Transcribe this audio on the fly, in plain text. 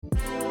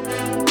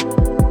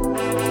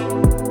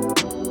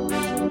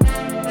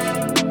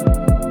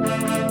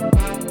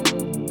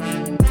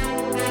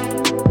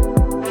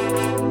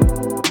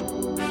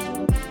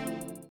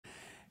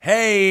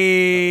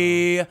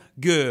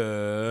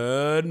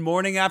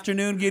morning,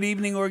 afternoon, good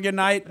evening, or good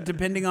night,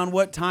 depending on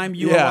what time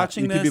you are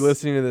watching this. You could be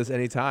listening to this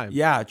anytime.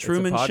 Yeah, It's a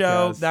Truman podcast.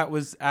 Show. That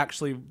was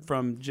actually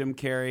from Jim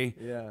Carrey.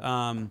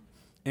 Yeah.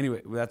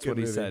 Anyway, that's Good what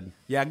he movie. said.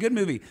 Yeah, good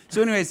movie.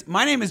 So anyways,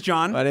 my name is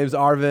John. My name's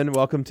Arvin.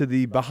 Welcome to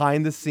the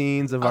behind the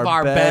scenes of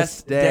our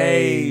best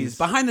days.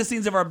 Behind the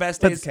scenes of our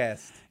best days.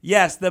 Podcast.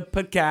 Yes, the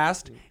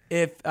podcast.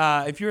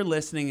 If you're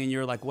listening and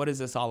you're like, what is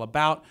this all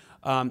about?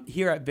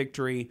 Here at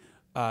Victory,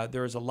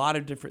 there's a lot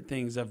of different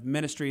things of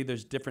ministry.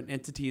 There's different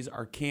entities,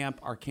 our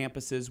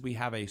campuses. We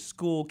have a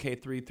school,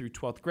 K-3 through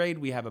 12th grade.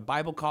 We have a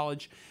Bible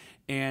college.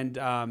 And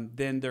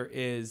then there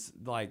is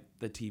like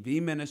the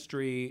TV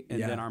ministry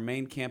and then our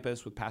main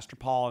campus with Pastor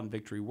Paul and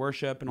Victory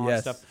Worship and all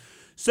that stuff.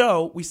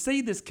 So we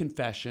say this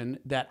confession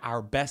that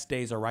our best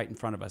days are right in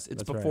front of us.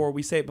 It's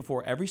we say it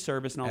before every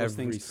service and all those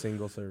things. Every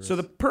single service. So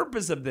the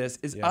purpose of this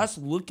is us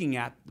looking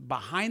at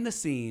behind the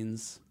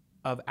scenes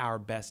of our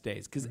best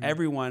days. Because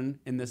everyone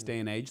in this day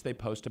and age, they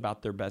post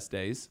about their best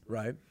days.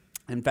 Right.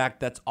 In fact,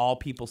 that's all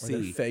people see.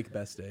 They're fake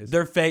best days.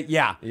 They're fake,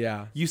 yeah.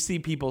 Yeah. You see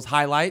people's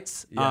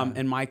highlights. Yeah.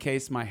 In my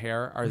case, my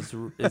hair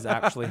is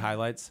actually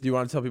highlights. Do you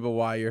want to tell people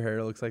why your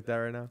hair looks like that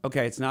right now?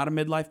 Okay, it's not a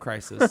midlife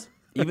crisis.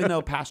 Even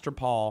though Pastor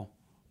Paul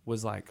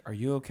was like, "Are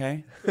you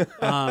okay?"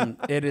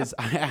 It is.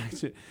 I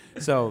actually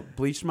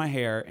bleached my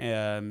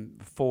hair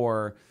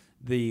for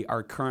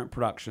our current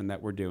production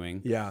that we're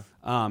doing. Yeah.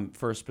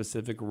 For a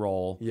specific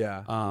role.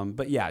 Yeah.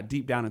 But yeah,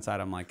 deep down inside,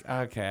 I'm like,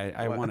 okay,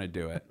 I want to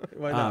do it.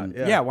 Why not?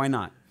 Yeah, why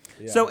not?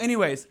 Yeah. So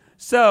anyways,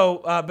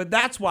 but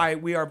that's why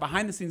we are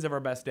behind the scenes of our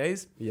best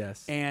days.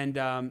 Yes. And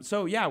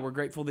we're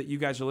grateful that you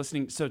guys are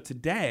listening. So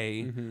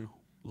today,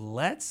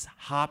 let's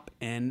hop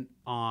in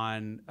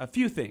on a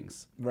few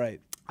things.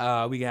 Right.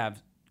 We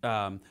have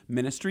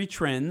ministry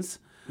trends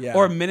Yeah.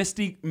 or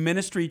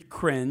ministry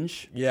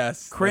cringe.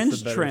 Yes. Cringe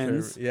that's the better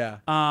trends. term. Yeah.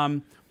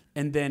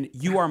 And then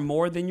you are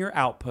more than your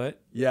output.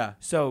 Yeah.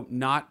 So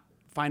not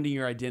finding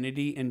your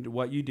identity in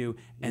what you do.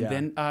 And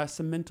then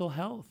some mental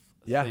health.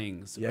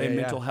 Things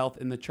mental health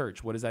in the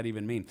church. What does that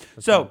even mean?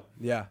 So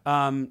yeah. You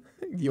want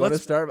to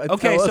let's start by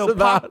okay. tell us So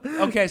about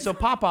so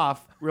pop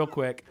off real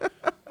quick.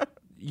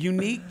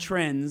 Unique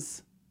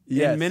trends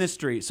Yes. in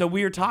ministry. So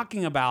we were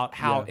talking about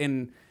how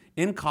in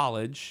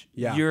college,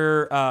 Yeah.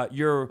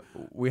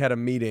 we had a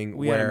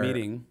meeting. had a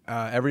meeting.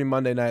 Every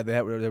Monday night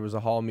there was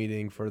a hall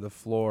meeting for the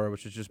floor,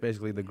 which is just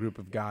basically the group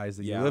of guys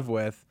that you live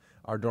with.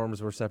 Our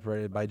dorms were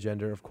separated by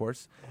gender, of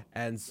course,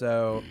 and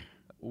so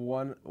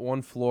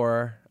one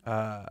floor.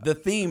 The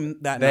theme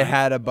that they night,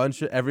 had a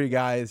bunch of every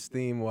guy's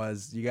theme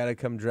was you got to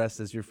come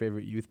dressed as your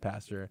favorite youth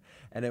pastor,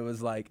 and it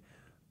was like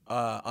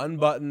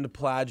unbuttoned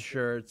plaid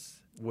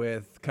shirts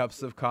with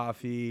cups of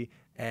coffee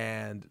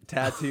and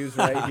tattoos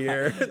right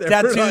here.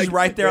 Tattoos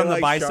right there on the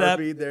bicep.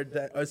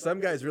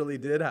 Some guys really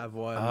did have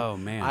one. Oh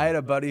man! I had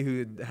a buddy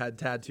who had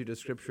tattooed a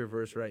scripture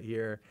verse right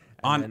here.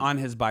 On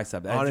his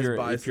bicep. On his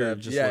bicep. If you're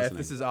just if listening.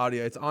 this is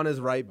audio, it's on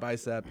his right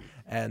bicep.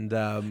 And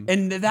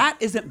that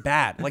isn't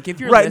bad. Like if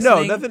you're right,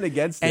 listening, no, nothing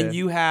against and it.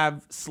 you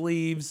have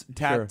sleeves,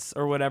 tats,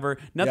 or whatever,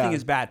 nothing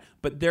is bad.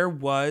 But there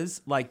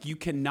was you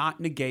cannot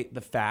negate the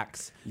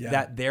facts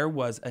that there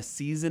was a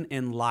season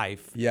in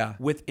life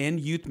within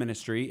youth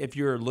ministry. If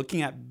you're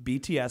looking at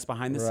BTS,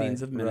 behind the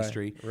scenes of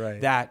ministry,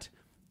 that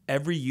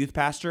every youth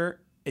pastor,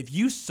 if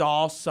you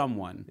saw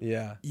someone,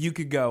 you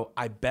could go,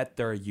 I bet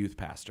they're a youth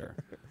pastor.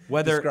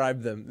 Whether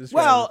Describe them.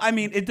 I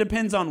mean, it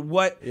depends on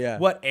what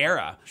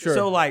era. Sure.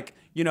 So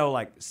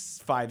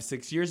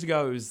 5-6 years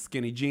ago, it was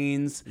skinny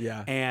jeans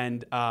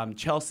and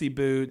Chelsea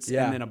boots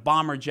and then a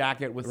bomber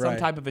jacket with some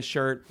type of a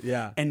shirt.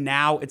 Yeah. And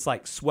now it's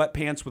like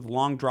sweatpants with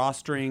long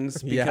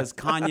drawstrings because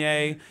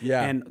Kanye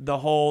and the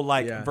whole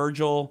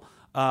Virgil.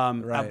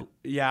 Yeah,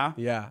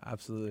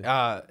 absolutely.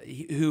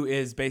 Who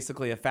is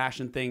basically a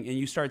fashion thing, and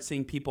you start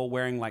seeing people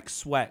wearing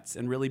sweats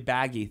and really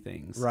baggy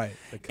things. Right.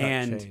 The cut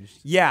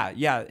changed.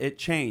 Yeah, it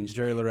changed.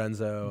 Jerry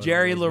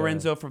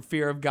Lorenzo from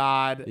Fear of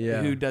God,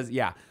 who does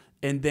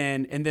and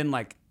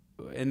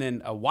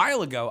then a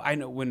while ago, I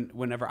know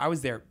whenever I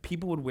was there,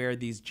 people would wear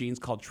these jeans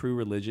called True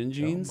Religion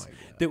jeans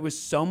that was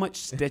so much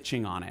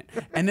stitching on it,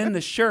 and then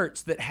the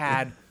shirts that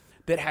had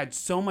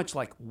so much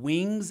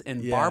wings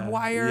and barbed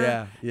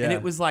wire, and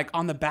it was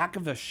on the back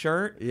of the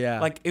shirt,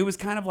 it was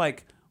kind of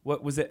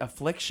what was it,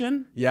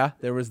 Affliction? Yeah,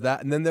 there was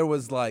that, and then there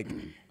was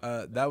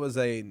that was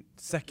a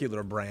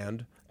secular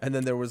brand. And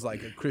then there was a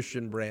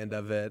Christian brand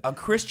of it. A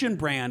Christian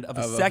brand of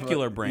a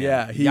secular brand.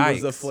 Yeah, he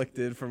was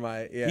afflicted for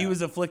my... Yeah. He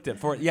was afflicted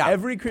for...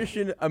 Every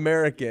Christian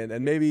American,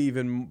 and maybe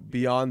even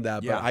beyond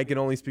that, but I can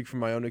only speak from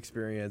my own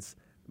experience,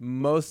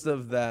 most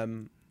of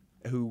them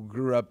who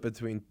grew up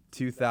between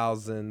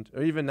 2000,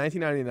 or even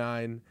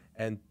 1999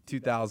 and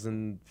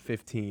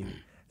 2015,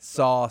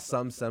 saw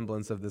some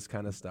semblance of this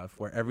kind of stuff,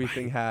 where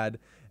everything had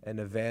an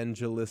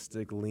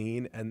evangelistic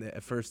lean, and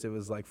at first it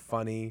was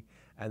funny,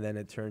 and then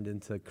it turned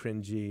into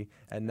cringy,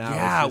 and now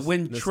it's just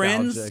when nostalgic.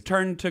 Trends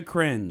turn to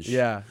cringe.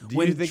 Yeah. Do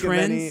when you think of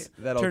any trends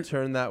that'll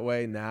turn that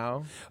way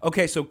now?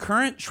 Okay, so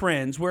current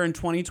trends, we're in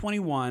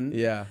 2021.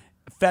 Yeah.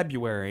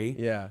 February.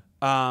 Yeah.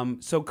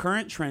 So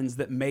current trends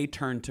that may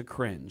turn to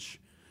cringe.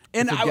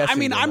 And It's a I guessing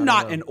mean, game. I'm I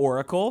not don't know. an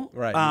oracle.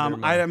 Right, neither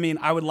am I. I mean,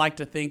 I would like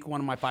to think one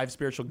of my 5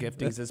 spiritual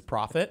giftings is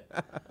prophet,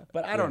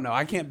 but I don't know.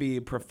 I can't be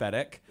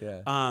prophetic.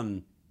 Yeah.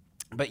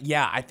 But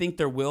yeah, I think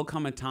there will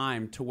come a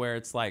time to where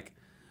it's like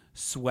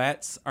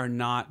sweats are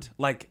not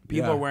like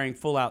people Yeah. are wearing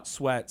full out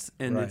sweats,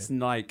 and Right. it's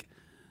like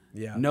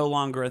Yeah. no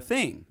longer a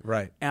thing.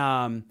 Right.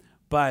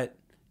 But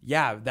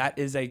yeah, that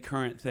is a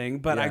current thing.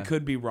 But I Yeah.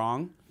 could be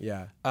wrong.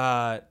 Yeah.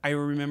 I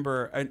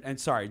remember, and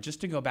sorry,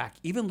 just to go back,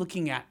 even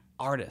looking at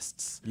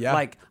artists. Yeah.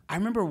 Like, I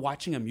remember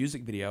watching a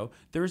music video.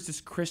 There was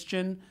this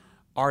Christian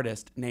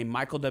artist named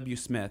Michael W.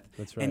 Smith.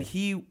 That's right. And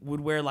he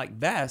would wear, like,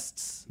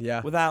 vests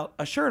Yeah. without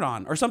a shirt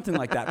on or something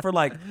like that for,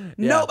 like,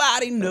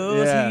 nobody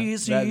knows Yeah,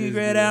 his that is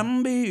secret weird.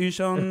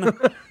 ambition.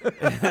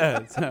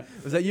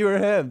 Was that you or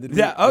him? Did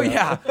Yeah. we- Oh,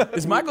 yeah.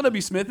 Is Michael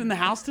W. Smith in the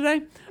house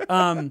today?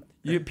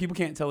 People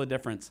can't tell the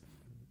difference.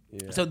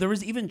 Yeah. So there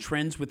was even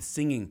trends with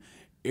singing.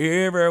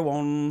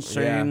 Everyone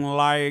sing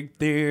like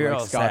this.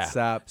 Like Scott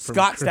Stapp from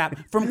Scott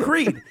Stapp from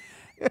Creed.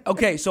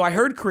 Okay, so I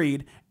heard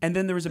Creed, and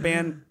then there was a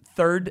band,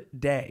 Third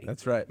Day.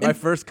 That's right. My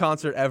first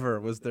concert ever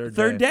was Third Day.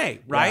 Third Day,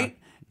 right?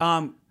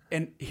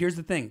 And here's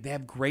the thing: they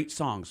have great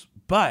songs,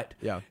 but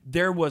Yeah.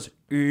 there was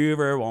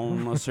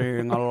everyone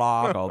sing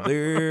like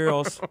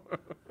this,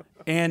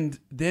 and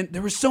then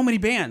there were so many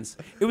bands.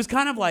 It was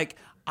kind of like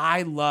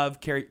I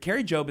love Carrie.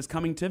 Carrie Job is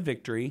coming to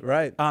Victory,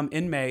 Right.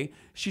 In May.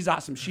 She's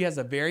awesome. She has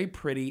a very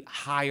pretty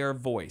higher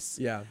voice.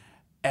 Yeah.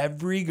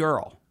 Every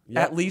girl,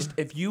 Yep. at least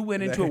if you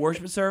went into a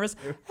worship service,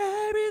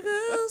 every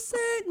girl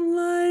sing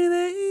like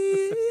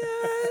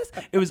this.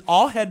 It was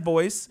all head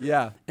voice.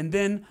 Yeah. And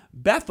then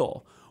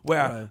Bethel,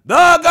 where Right.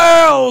 the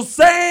girls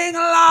sing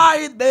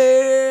like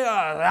this.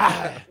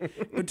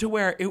 To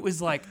where it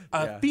was like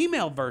a Yeah.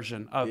 female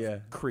version of Yeah.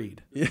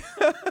 Creed.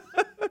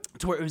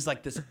 To where it was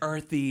like this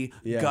earthy,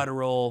 Yeah.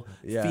 guttural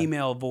Yeah.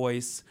 female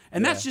voice.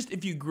 And that's Yeah. just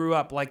if you grew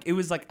up, like it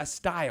was like a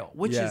style,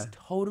 which Yeah. is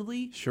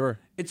totally Sure.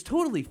 it's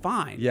totally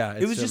fine. Yeah,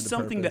 it it was served just a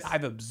something that purpose.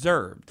 I've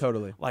observed.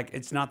 Totally. Like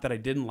it's not that I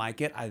didn't like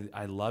it.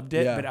 I loved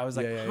it, Yeah, but I was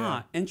like, yeah,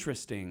 yeah.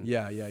 interesting.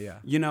 Yeah. Yeah. Yeah.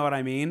 You know what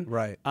I mean?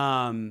 Right.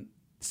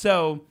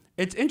 So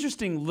it's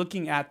interesting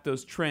looking at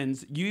those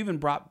trends. You even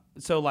brought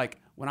like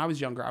when I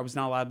was younger, I was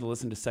not allowed to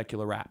listen to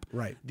secular rap.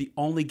 Right. The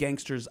only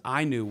gangsters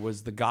I knew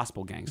was the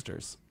gospel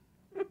gangsters.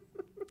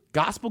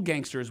 Gospel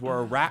gangsters were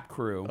a rap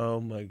crew. Oh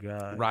my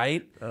God.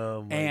 Right?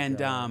 Oh my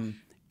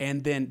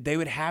And then they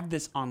would have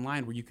this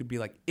online where you could be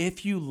like,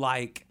 if you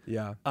like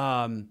Yeah.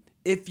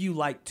 if you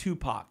like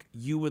Tupac,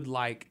 you would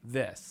like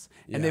this.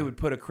 And they Yeah. would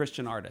put a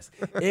Christian artist.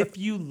 If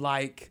you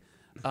like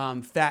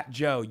Fat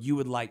Joe, you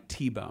would like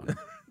T-Bone.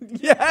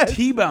 Yes.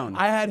 T-Bone.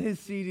 I had his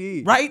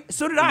CD. Right?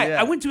 So did I. Yeah.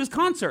 I went to his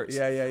concerts.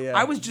 Yeah, yeah, yeah.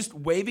 I was just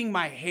waving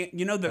my hand.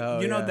 You know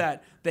yeah.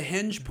 that the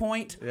hinge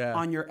point Yeah.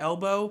 on your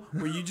elbow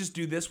where you just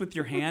do this with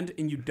your hand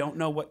and you don't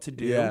know what to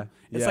do. Yeah,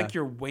 It's yeah. like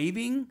you're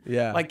waving.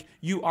 Yeah. Like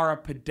you are a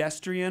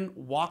pedestrian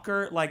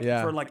walker, like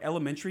Yeah. for like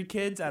elementary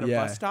kids at a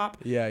Yeah. bus stop.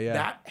 Yeah, yeah.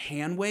 That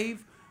hand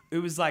wave, it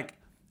was like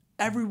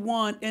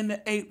everyone in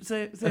the it's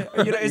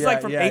Yeah,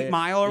 like from yeah, 8 yeah.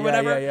 Mile or Yeah,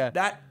 whatever. yeah,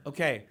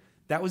 yeah.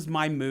 That was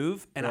my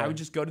move, and I Yeah. would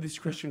just go to these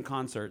Christian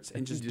concerts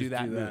and just do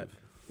that move.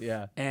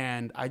 Yeah.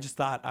 And I just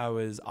thought I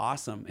was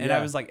awesome. And Yeah.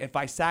 I was like, if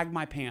I sag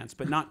my pants,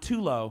 but not too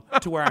low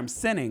to where I'm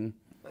sinning,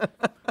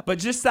 but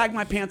just sag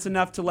my pants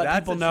enough to let That's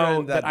people a know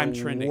trend that I'm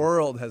the trending.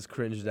 world has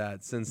cringed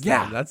at since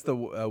Yeah. then. That's the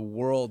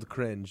world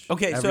cringe.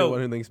 Okay, Everyone so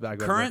who thinks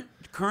back about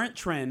it. current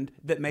trend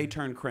that may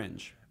turn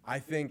cringe. I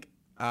think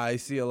I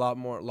see a lot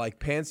more, like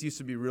pants used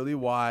to be really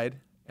wide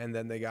and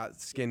then they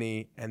got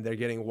skinny and they're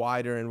getting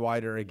wider and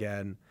wider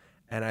again.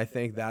 And I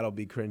think that'll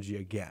be cringy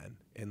again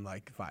in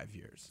like 5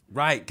 years.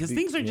 Right, because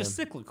things are yeah. just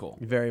cyclical.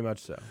 Very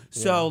much so.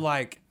 So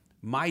like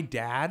my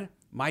dad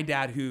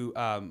who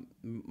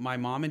my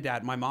mom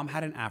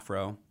had an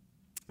afro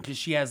because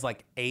she has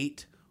like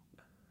 8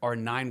 or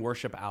 9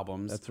 worship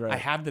albums. That's right. I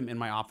have them in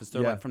my office.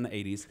 They're Yeah. like from the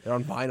 80s. They're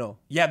on vinyl.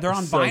 Yeah, they're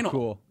on So vinyl.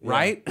 cool. Yeah.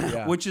 Right?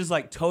 Yeah. Which is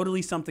like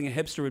totally something a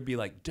hipster would be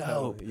like, dope.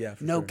 Totally. Yeah,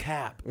 for no sure.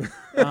 cap.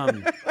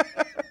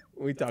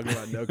 We talk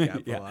about no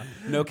cap a Yeah. lot.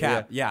 No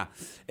cap. Yeah.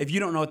 If you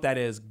don't know what that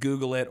is,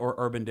 Google it or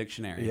Urban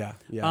Dictionary. Yeah,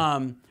 yeah.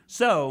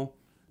 So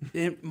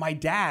my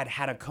dad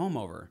had a comb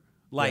over.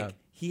 Like Yeah.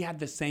 he had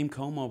the same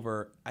comb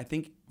over, I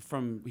think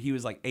from he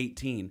was like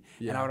 18. And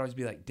Yeah. I would always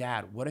be like,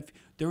 Dad, what if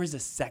there was a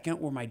second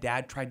where my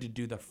dad tried to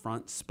do the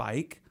front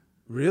spike?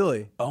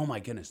 Really? Oh my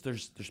goodness,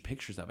 there's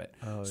pictures of it.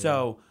 Oh,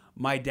 So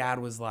my dad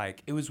was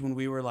like, it was when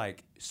we were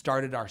like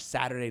started our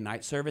Saturday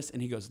night service,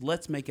 and he goes,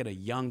 let's make it a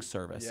young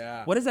service.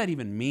 Yeah. What does that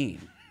even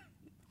mean?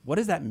 What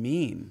does that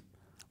mean?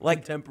 Like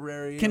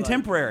Contemporary.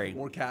 Contemporary. Like,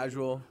 more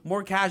casual.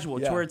 more casual,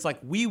 to Yeah. where it's like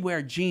we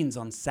wear jeans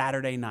on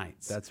Saturday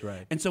nights. That's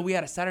right. And so we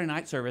had a Saturday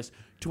night service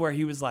to where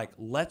he was like,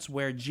 let's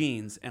wear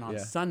jeans, and on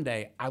Yeah.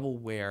 Sunday I will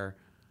wear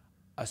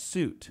a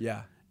suit.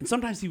 Yeah. And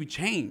sometimes he would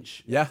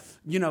change. Yeah.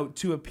 You know,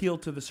 to appeal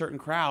to the certain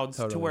crowds,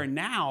 to Totally. where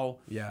now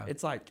Yeah.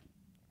 it's like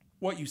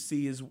what you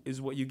see is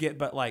what you get.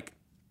 But like,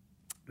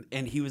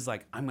 and he was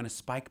like, I'm going to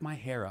spike my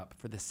hair up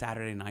for the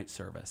Saturday night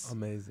service.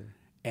 Amazing.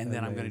 And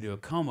then I'm going to do a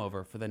comb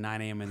over for the 9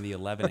 a.m. and the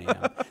 11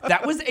 a.m.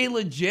 That was a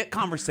legit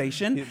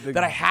conversation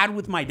that I had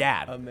with my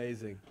dad.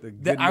 Amazing. The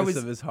goodness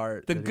of his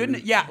heart. The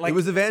goodness, yeah. Like, it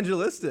was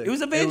evangelistic. It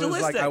was evangelistic. It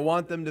was like, I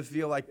want them to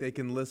feel like they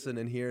can listen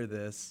and hear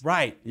this.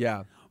 Right.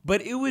 Yeah.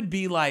 But it would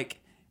be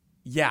like,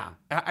 yeah.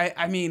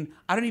 I mean,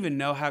 I don't even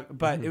know how,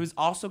 but it was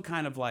also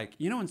kind of like,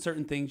 you know, in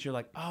certain things you're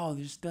like, oh,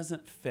 this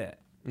doesn't fit.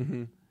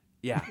 Mm-hmm.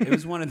 Yeah. It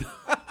was one of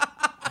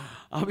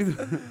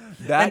the...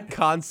 That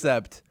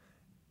concept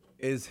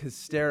is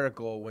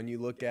hysterical when you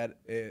look at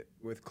it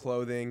with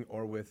clothing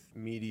or with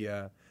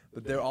media,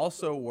 but there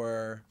also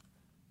were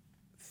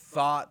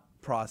thought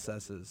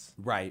processes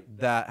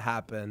that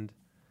happened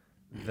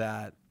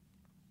that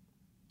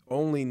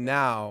only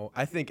now,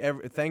 I think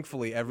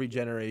thankfully every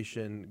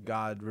generation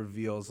God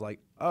reveals like,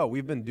 oh,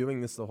 we've been doing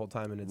this the whole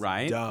time and it's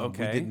dumb.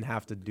 Okay. We didn't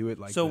have to do it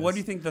like this. So what do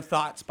you think the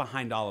thoughts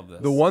behind all of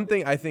this? The one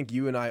thing I think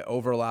you and I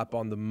overlap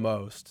on the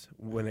most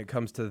when it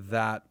comes to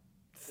that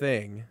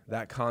thing,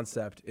 that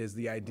concept, is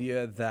the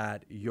idea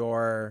that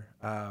your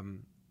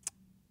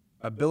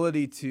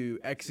ability to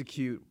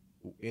execute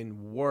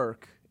in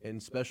work,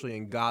 and especially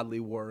in godly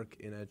work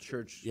in a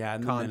church in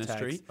context,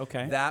 the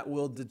ministry, that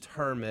will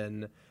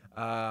determine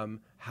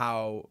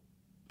how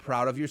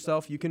proud of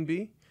yourself you can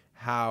be,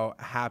 how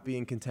happy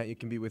and content you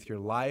can be with your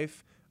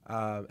life.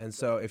 And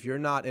so if you're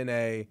not in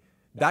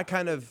that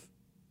kind of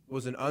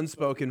was an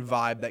unspoken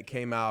vibe that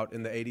came out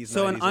in the 80s.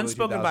 So 90s, an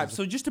unspoken vibe.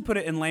 So just to put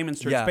it in layman's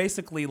terms,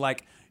 basically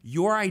like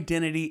your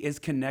identity is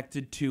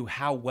connected to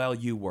how well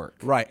you work.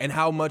 Right. And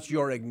how much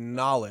you're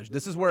acknowledged.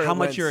 This is where how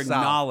much you're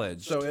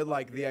acknowledged. So it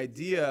like the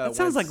idea. That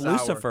sounds like sour.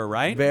 Lucifer,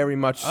 right? Very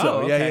much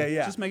so. Oh, okay.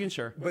 Yeah. Just making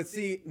sure. But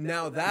see,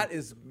 now that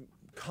is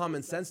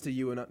common sense to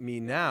you and me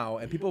now,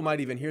 and people might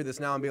even hear this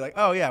now and be like,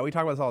 oh yeah, we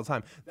talk about this all the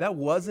time. That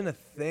wasn't a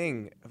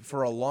thing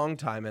for a long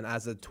time, and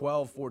as a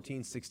 12,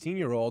 14,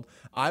 16-year-old,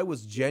 I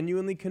was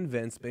genuinely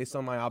convinced, based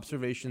on my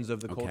observations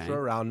of the culture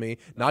around me,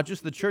 not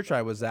just the church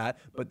I was at,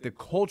 but the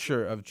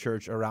culture of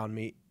church around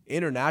me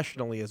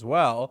internationally as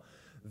well,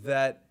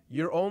 that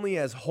you're only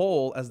as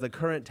whole as the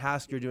current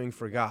task you're doing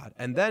for God.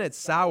 And then it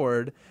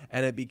soured,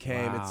 and it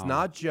became, it's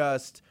not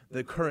just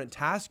the current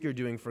task you're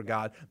doing for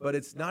God, but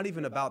it's not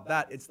even about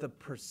that. It's the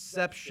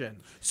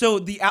perception. So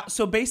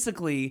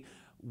basically,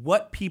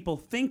 what people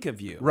think of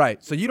you.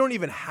 Right. So you don't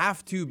even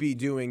have to be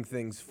doing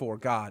things for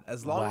God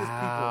as long as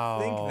people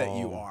think that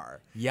you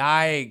are.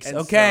 Yikes. And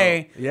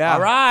okay. So, yeah.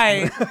 All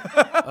right.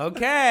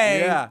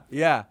 Okay.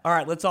 Yeah. All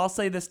right. Let's all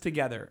say this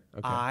together.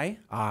 Okay.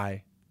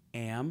 I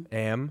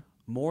am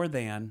more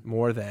than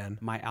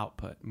my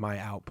output.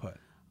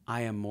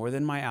 I am more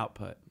than my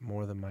output.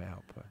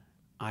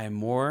 I am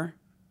more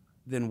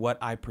than what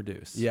I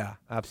produce. Yeah,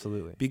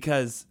 absolutely.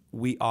 Because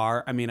we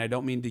are, I mean, I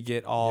don't mean to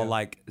get all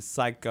like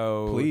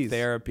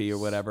psychotherapy or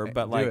whatever,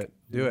 but like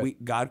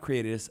God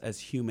created us as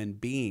human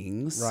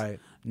beings,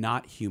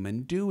 not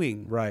human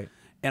doing. Right.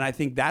 And I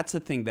think that's the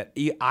thing that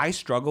I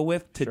struggle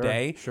with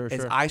today. Sure.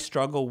 I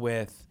struggle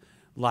with,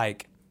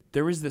 like,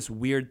 there was this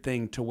weird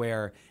thing to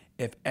where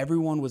if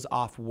everyone was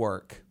off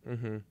work,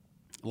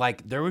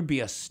 like there would be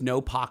a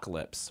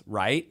snowpocalypse,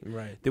 right?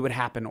 That would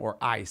happen, or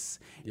ice.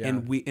 Yeah.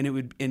 And it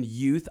would, in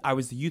youth, I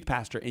was the youth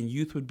pastor, and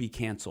youth would be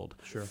canceled.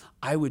 Sure.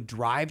 I would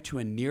drive to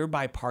a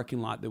nearby parking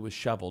lot that was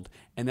shoveled,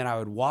 and then I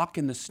would walk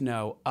in the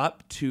snow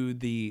up to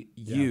the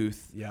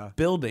youth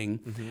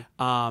building.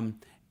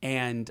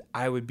 And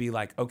I would be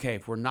like, okay,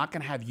 if we're not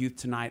going to have youth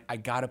tonight, I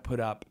got to put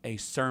up a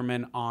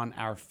sermon on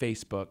our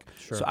Facebook.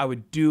 Sure. So I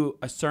would do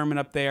a sermon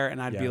up there, and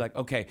I'd be like,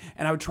 okay.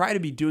 And I would try to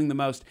be doing the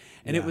most.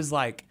 And it was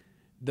like,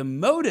 the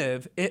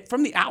motive,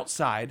 from the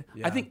outside,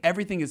 I think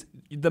everything is,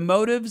 the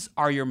motives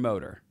are your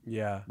motor.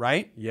 Yeah.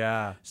 Right?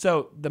 Yeah.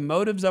 So the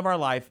motives of our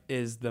life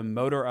is the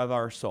motor of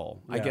our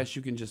soul. I guess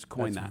you can just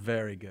coin that.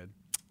 Very good.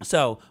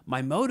 So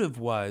my motive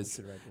was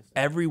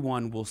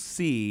everyone will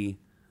see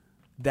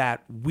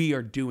that we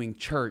are doing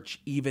church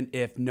even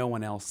if no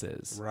one else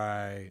is.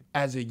 Right.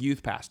 As a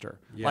youth pastor.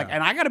 Yeah. Like,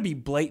 and I got to be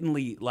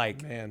blatantly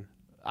like, man,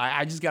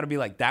 I just got to be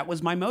like, that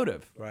was my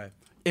motive. Right.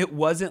 It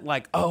wasn't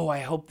like, oh, I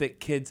hope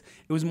that kids,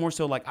 it was more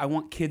so like, I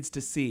want kids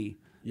to see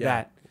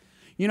that,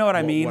 you know what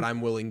I mean? What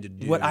I'm willing to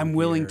do. What I'm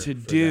willing to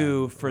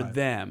do for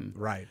them.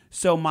 Right.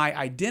 So my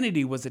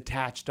identity was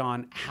attached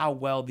on how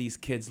well these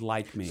kids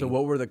like me. So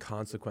what were the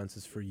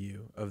consequences for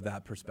you of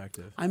that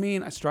perspective? I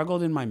mean, I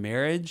struggled in my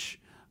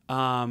marriage.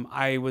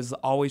 I was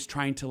always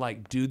trying to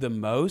like do the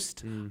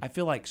most. I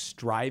feel like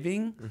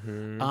striving.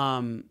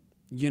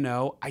 You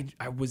know,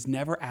 I was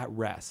never at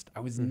rest.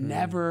 I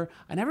never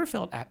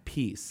felt at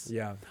peace.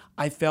 Yeah.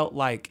 I felt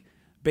like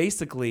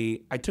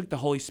basically I took the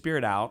Holy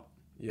Spirit out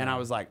and I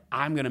was like,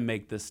 I'm going to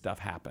make this stuff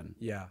happen.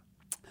 Yeah.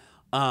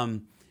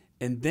 And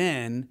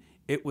then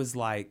it was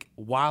like,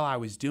 while I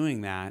was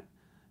doing that,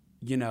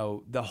 you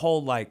know, the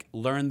whole like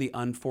learn the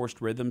unforced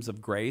rhythms of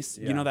grace.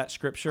 You know that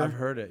scripture? I've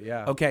heard it.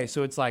 Yeah. Okay.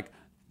 So it's like,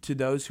 to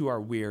those who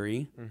are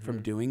weary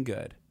from doing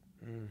good,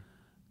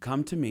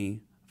 come to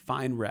me,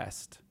 find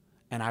rest,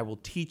 and I will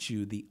teach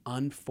you the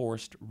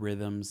unforced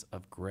rhythms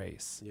of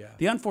grace. Yeah.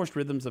 The unforced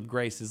rhythms of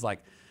grace is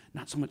like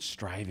not so much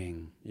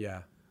striving.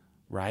 Yeah.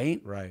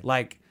 right? Right.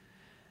 Like,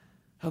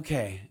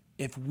 okay,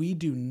 if we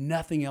do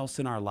nothing else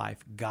in our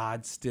life,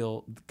 God's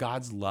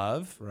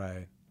love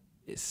Right.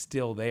 is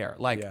still there.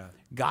 Like, Yeah.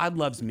 God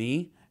loves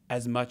me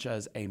as much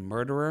as a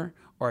murderer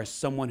or as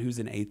someone who's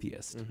an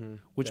atheist,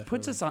 which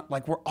puts us on,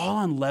 like, we're all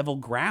on level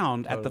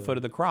ground at the foot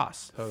of the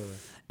cross. Totally.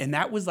 And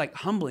that was like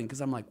humbling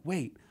because I'm like,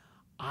 wait,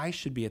 I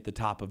should be at the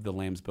top of the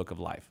Lamb's Book of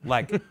Life.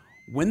 Like,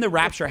 when the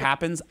rapture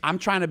happens, I'm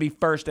trying to be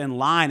first in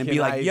line and be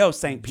like, yo,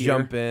 St. Peter.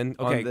 Jump in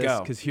Okay, on this, go.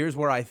 because here's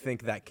where I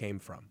think that came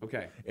from.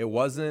 Okay. It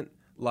wasn't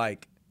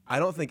like, I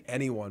don't think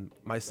anyone,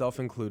 myself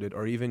included,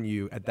 or even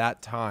you at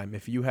that time,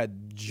 if you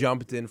had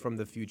jumped in from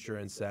the future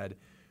and said,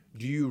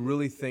 do you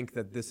really think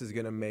that this is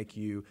going to make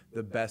you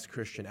the best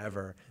Christian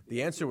ever?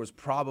 The answer was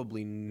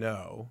probably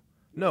no.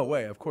 No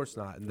way, of course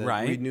not. And then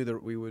Right. we knew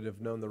that we would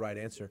have known the right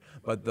answer.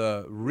 But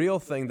the real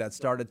thing that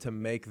started to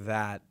make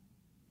that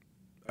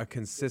a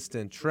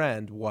consistent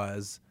trend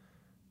was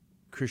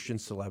Christian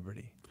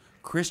celebrity.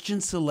 Christian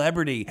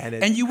celebrity. And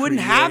it And you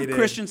wouldn't have created-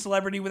 Christian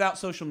celebrity without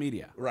social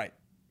media. Right.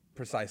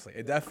 Precisely.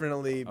 It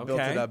definitely built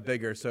Okay. it up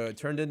bigger. So it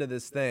turned into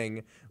this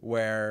thing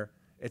where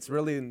it's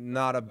really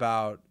not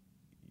about.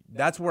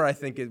 That's where I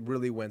think it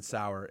really went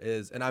sour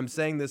is, and I'm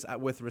saying this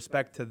with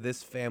respect to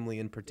this family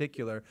in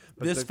particular.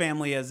 But This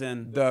family as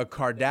in the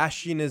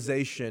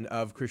Kardashianization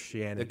of the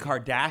Christianity.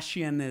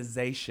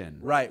 Kardashianization.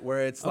 Right,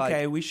 where it's like.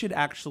 Okay, we should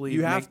actually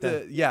You make have to,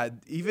 that. yeah,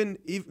 even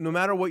no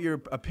matter what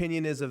your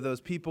opinion is of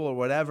those people or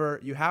whatever,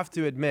 you have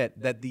to admit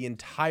that the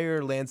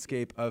entire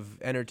landscape of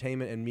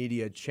entertainment and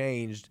media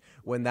changed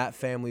when that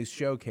family's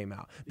show came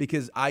out.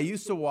 Because I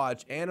used to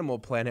watch Animal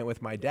Planet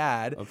with my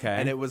dad, Okay.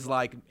 and it was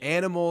like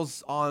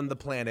animals on the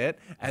planet.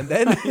 And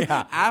then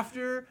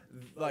after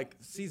like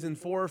season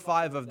 4 or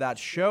 5 of that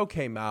show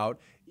came out,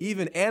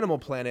 even Animal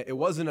Planet, it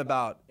wasn't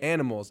about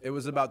animals. It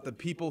was about the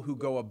people who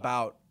go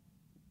about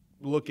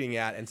looking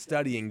at and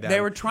studying them.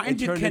 They were trying It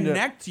to turned into-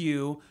 connect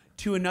you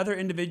to another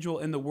individual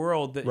in the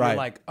world that Right. you're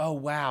like, oh,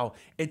 wow,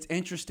 it's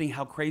interesting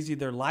how crazy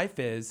their life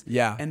is.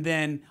 Yeah. And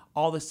then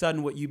all of a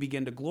sudden, what you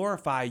begin to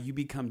glorify, you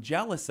become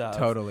jealous of.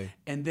 Totally.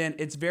 And then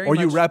it's very Or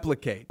much. you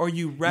replicate. Or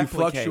you You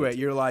replicate. fluctuate.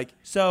 You're like,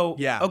 So,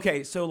 Yeah.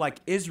 okay, so like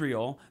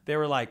Israel, they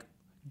were like,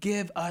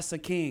 give us a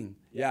king.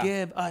 Yeah.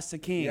 Give us a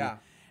king. Yeah.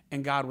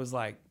 And God was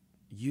like,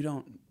 you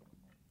don't,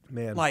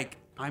 man. like,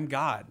 I'm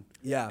God.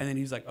 Yeah. And then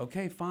he's like,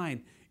 okay,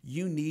 fine.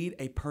 You need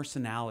a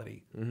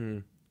personality. Mm-hmm.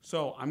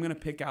 So I'm going to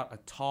pick out a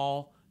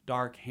tall,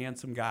 dark,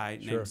 handsome guy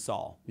named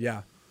Saul.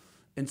 yeah.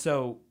 And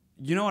so,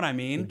 you know what I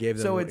mean? Gave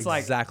them so it's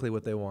like, exactly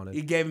what they wanted.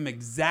 he gave him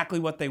exactly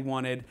what they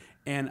wanted.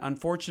 And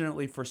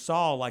unfortunately for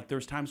Saul, like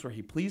there's times where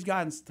he pleased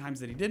God and times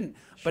that he didn't.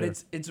 But Sure.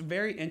 it's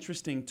very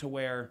interesting to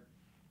where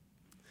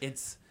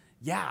it's,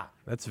 yeah,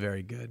 That's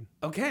very good.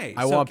 okay.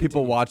 I so want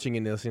people continue. watching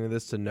and listening to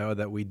this to know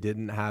that we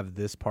didn't have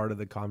this part of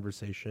the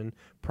conversation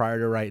prior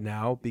to right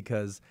now,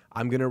 because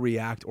I'm going to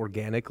react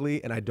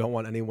organically, and I don't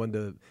want anyone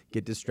to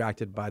get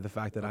distracted by the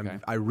fact that Okay.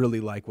 I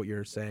really like what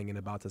you're saying and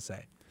about to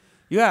say.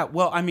 Yeah,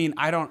 well, I mean,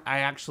 I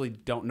actually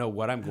don't know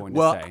what I'm going to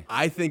Well, say.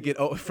 I think it.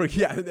 Oh,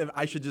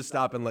 I should just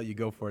stop and let you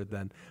go for it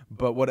then.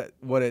 But what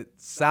it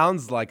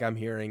sounds like I'm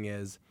hearing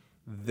is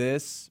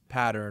this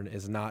pattern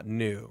is not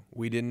new.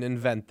 We didn't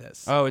invent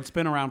this. Oh, it's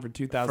been around for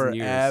 2,000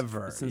 years.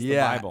 Forever. Since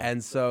yeah. the Bible.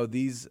 And so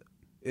these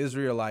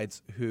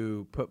Israelites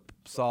who put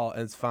Saul,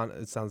 and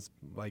it sounds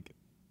like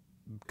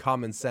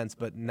common sense,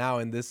 but now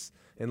in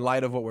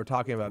light of what we're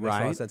talking about, it makes a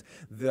lot Right. of sense.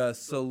 The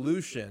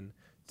solution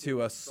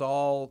to a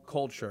Saul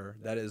culture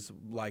that is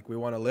like, we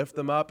want to lift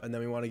them up and then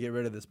we want to get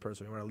rid of this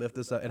person. We want to lift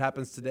this up. It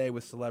happens today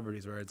with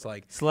celebrities where it's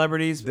like,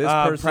 Celebrities, this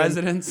person,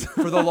 presidents.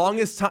 for the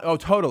longest time,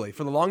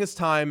 for the longest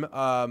time,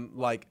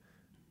 like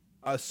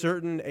a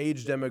certain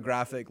age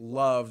demographic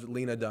loved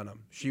Lena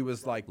Dunham. She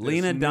was like this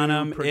Lena new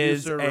Dunham is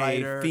producer, a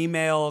writer,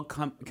 female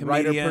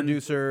writer, comedian.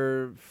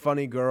 producer,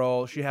 funny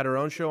girl. She had her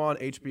own show on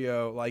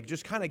HBO. Like,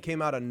 just kind of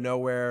came out of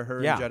nowhere.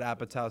 Her Yeah. and Judd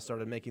Apatow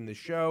started making the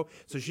show.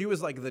 So she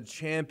was like the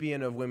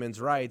champion of women's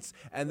rights.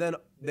 And then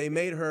they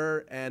made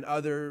her and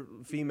other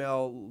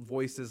female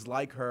voices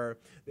like her,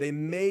 they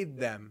made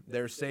them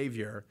their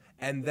savior.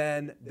 And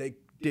then they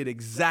did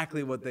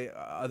exactly what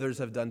others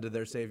have done to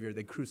their savior.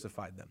 They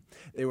crucified them.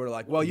 They were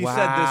like, well, you said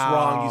this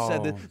wrong. You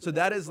said this. So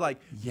that is like,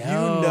 you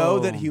know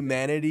that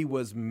humanity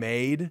was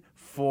made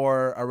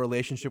for a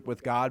relationship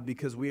with God,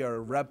 because we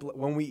are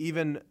when we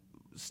even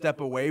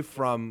step away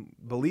from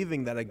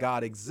believing that a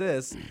God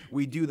exists,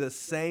 we do the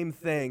same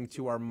thing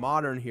to our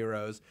modern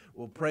heroes.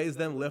 We'll praise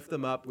them, lift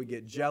them up. We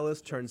get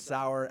jealous, turn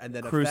sour, and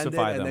then offended,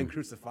 Crucify them. and then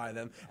crucify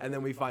them. And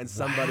then we find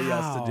somebody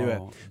else to do it.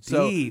 Wow.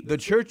 So Deep. the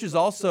church is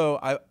also,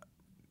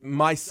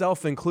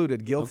 myself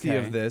included, guilty Okay.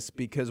 of this,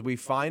 because we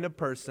find a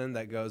person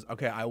that goes,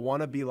 okay, I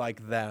want to be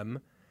like them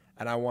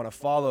and I want to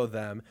follow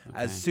them.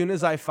 As soon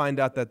as I find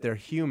out that they're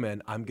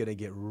human, I'm going to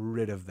get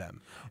rid of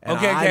them. And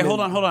Okay, hold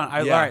on.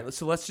 Yeah. All right,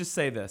 so let's just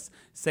say this.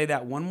 Say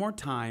that one more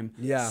time,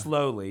 Yeah.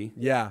 slowly.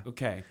 Yeah.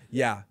 Okay.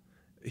 Yeah.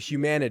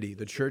 Humanity,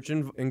 the church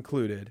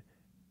included,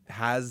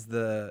 has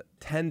the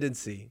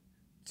tendency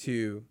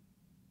to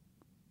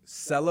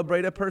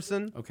celebrate a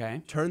person,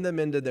 Okay. turn them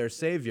into their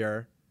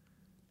savior,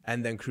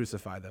 and then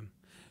crucify them.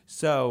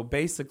 So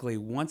basically,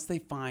 once they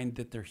find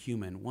that they're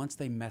human, once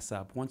they mess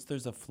up, once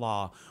there's a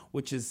flaw,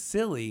 which is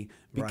silly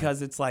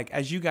because it's like,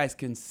 as you guys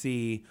can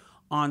see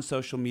on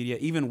social media,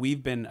 even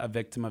we've been a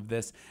victim of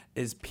this,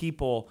 is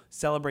people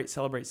celebrate,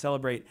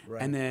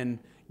 and then,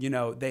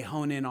 they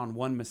hone in on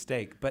one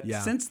mistake. But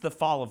since the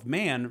fall of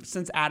man,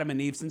 since Adam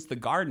and Eve, since the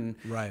garden,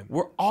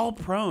 we're all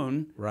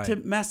prone to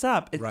mess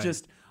up. It's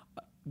just,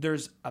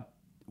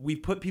 we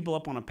put people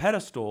up on a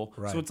pedestal,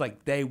 so it's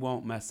like they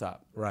won't mess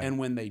up. And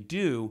when they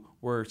do,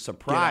 we're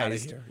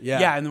surprised. Get outta here.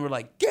 Yeah, and then we're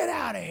like, get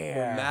out of here.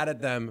 We're mad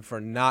at them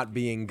for not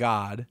being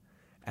God,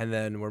 and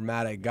then we're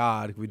mad at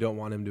God. We don't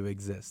want him to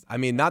exist. I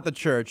mean, not the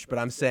church, but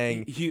I'm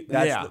saying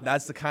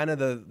that's the kind of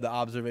the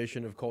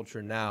observation of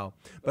culture now.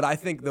 But I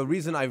think the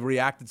reason I've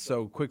reacted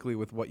so quickly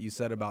with what you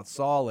said about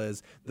Saul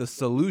is the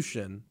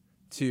solution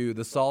to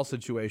the Saul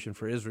situation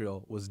for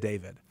Israel was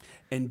David.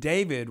 And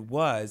David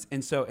was,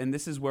 and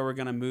this is where we're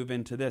going to move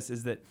into this,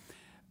 is that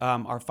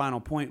our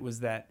final point was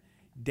that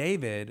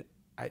David,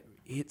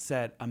 it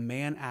said, a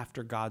man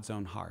after God's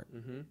own heart.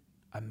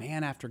 A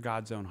man after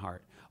God's own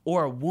heart.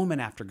 Or a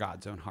woman after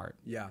God's own heart.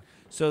 Yeah.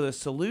 So the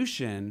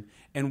solution,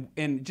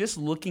 and just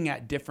looking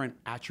at different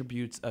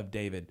attributes of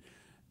David,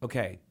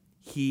 okay,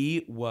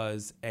 his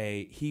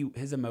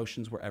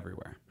emotions were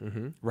everywhere,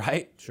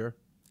 right? Sure.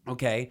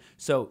 Okay,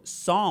 so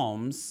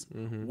Psalms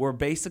were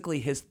basically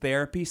his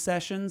therapy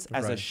sessions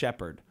as a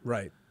shepherd.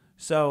 Right.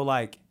 So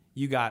like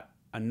you got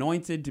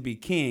anointed to be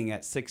king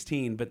at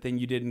 16, but then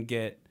you didn't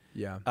get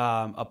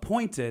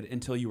appointed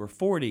until you were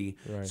 40.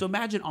 Right. So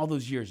imagine all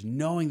those years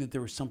knowing that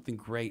there was something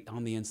great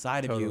on the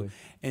inside of you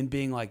and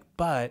being like,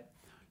 but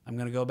I'm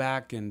going to go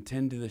back and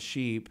tend to the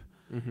sheep.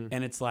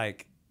 And it's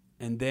like,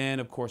 and then,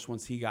 of course,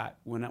 once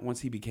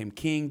he became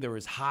king, there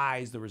was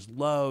highs, there was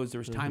lows, there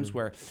was times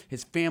where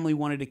his family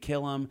wanted to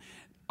kill him.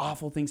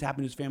 Awful things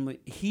happened to his family.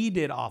 He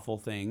did awful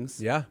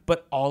things. Yeah.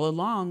 But all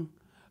along,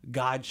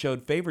 God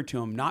showed favor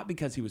to him, not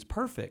because he was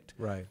perfect,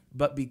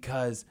 but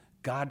because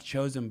God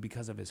chose him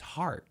because of his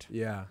heart.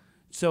 Yeah.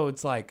 So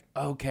it's like,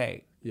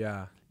 okay.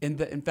 Yeah.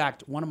 In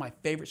fact, one of my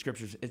favorite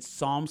scriptures, it's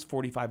Psalms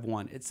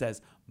 45:1. It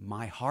says,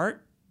 my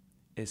heart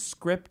is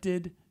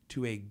scripted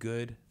to a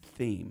good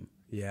theme.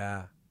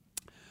 Yeah.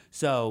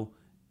 So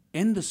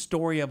in the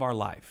story of our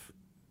life,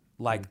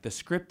 like the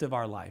script of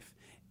our life,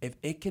 if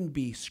it can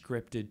be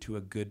scripted to a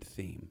good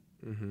theme,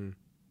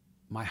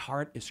 my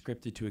heart is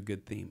scripted to a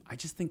good theme. I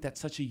just think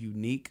that's such a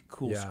unique,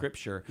 cool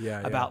scripture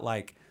about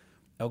like,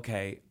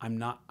 okay,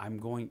 I'm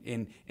going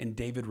in, and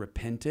David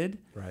repented.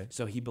 Right.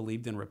 So he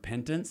believed in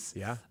repentance.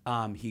 Yeah.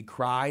 He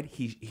cried.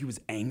 He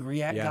was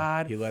angry at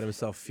God. He let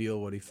himself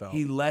feel what he felt.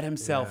 He let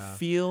himself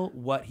feel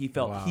what he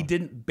felt. Wow. He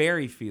didn't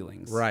bury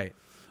feelings. Right.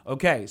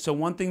 Okay, so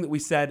one thing that we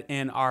said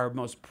in our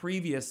most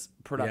previous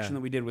production that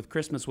we did with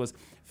Christmas was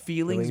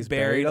feelings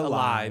buried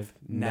alive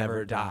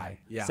never die.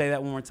 Yeah. Say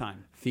that one more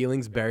time.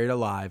 Feelings buried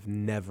alive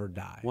never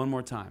die. One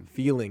more time.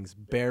 Feelings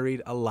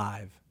buried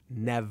alive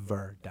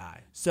never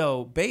die.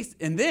 So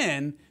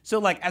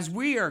like as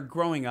we are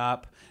growing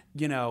up,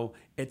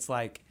 it's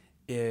like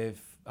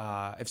if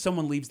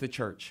someone leaves the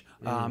church,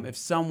 if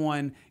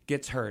someone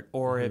gets hurt,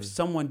 or if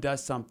someone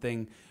does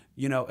something,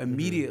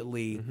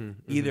 immediately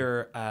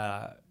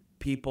either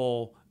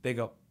people, they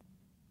go,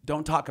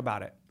 don't talk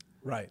about it.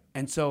 Right.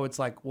 And so it's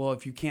like, well,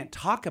 if you can't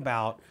talk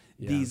about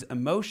these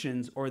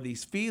emotions or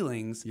these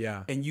feelings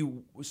and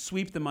you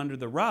sweep them under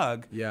the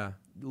rug,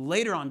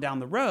 later on down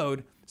the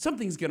road,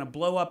 something's going to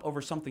blow up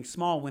over something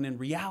small, when in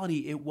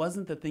reality, it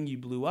wasn't the thing you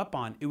blew up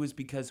on. It was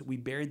because we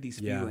buried these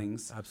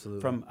feelings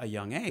from a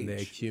young age. And they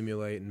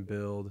accumulate and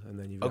build, and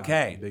then you've got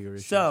bigger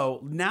issues.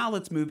 So now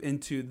let's move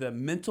into the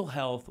mental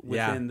health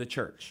within the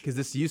church. Because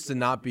this used to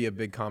not be a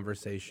big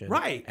conversation.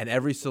 Right. And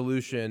every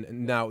solution,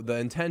 now the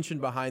intention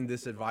behind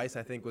this advice,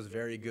 I think, was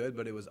very good,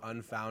 but it was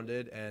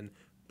unfounded and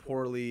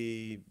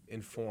poorly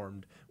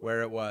informed,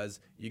 where it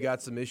was, you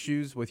got some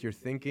issues with your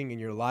thinking in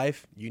your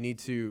life, you need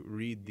to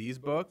read these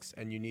books,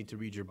 and you need to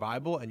read your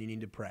Bible, and you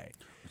need to pray.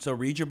 So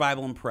read your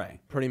Bible and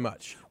pray. Pretty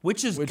much.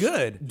 Which is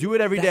good. Do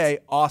it every day,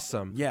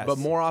 awesome. Yes. But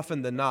more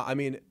often than not, I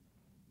mean,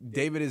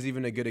 David is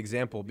even a good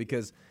example,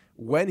 because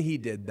when he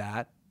did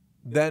that,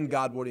 then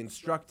God would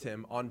instruct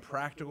him on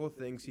practical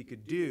things he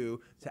could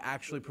do to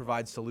actually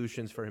provide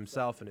solutions for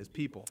himself and his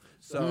people.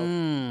 So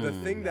the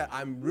thing that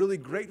I'm really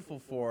grateful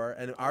for,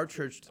 and our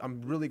church,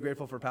 I'm really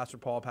grateful for Pastor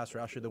Paul, Pastor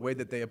Asher, the way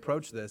that they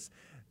approach this,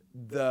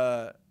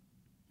 the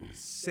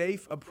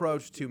safe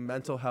approach to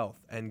mental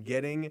health and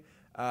getting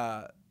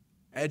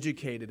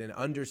educated and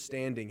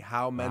understanding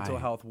how mental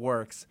health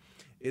works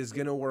is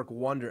going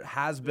to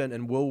has been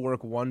and will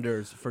work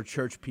wonders for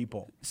church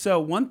people.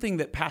 So one thing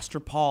that Pastor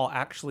Paul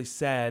actually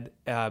said,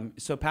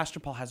 so Pastor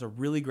Paul has a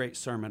really great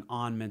sermon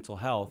on mental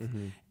health,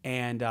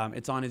 and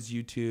it's on his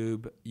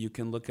YouTube. You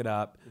can look it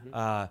up.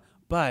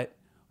 But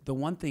the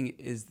one thing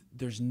is,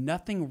 there's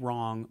nothing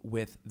wrong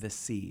with the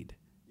seed.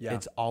 Yeah.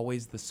 It's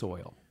always the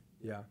soil.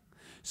 Yeah.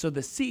 So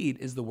the seed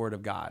is the word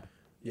of God.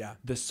 Yeah.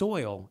 The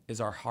soil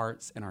is our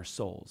hearts and our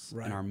souls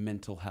and our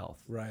mental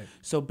health. Right.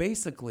 So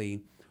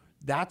basically,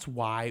 That's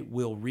why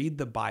we'll read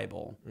the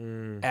Bible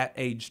at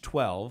age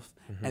 12,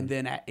 and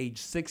then at age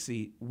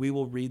 60, we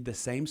will read the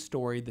same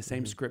story, the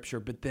same scripture,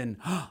 but then,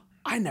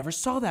 I never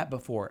saw that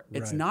before.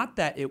 It's not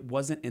that it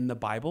wasn't in the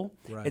Bible.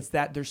 Right. It's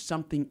that there's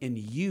something in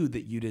you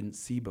that you didn't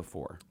see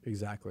before.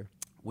 Exactly.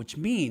 Which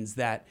means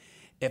that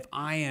if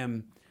I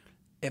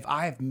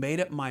have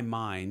made up my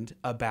mind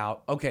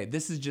about, okay,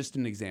 this is just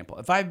an example.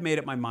 If I've made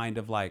up my mind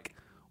of like,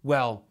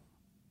 well,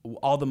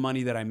 all the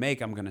money that I make,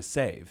 I'm going to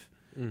save.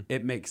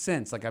 It makes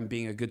sense. Like I'm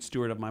being a good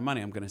steward of my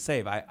money. I'm going to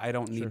save. I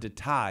don't need to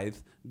tithe.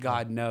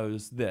 God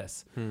knows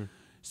this.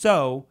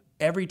 So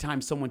every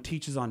time someone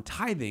teaches on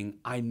tithing,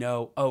 I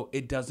know,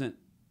 it doesn't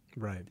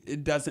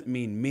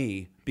mean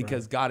me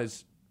because God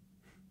has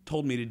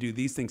told me to do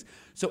these things.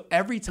 So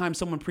every time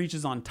someone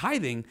preaches on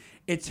tithing,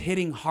 it's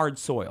hitting hard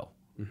soil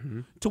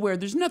to where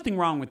there's nothing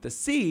wrong with the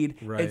seed.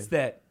 Right. It's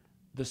that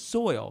the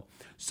soil.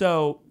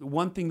 So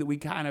one thing that we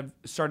kind of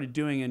started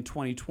doing in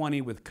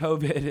 2020 with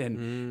COVID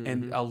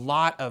and a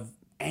lot of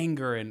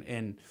anger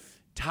and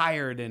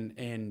tired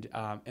and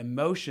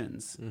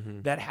emotions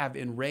that have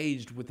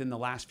enraged within the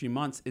last few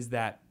months is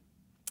that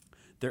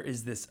there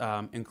is this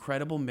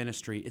incredible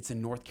ministry. It's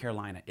in North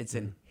Carolina. It's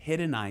in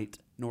Hiddenite,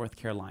 North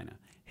Carolina.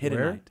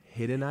 Hiddenite?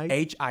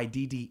 Hiddenite?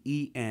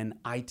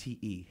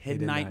 Hiddenite.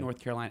 Hiddenite, North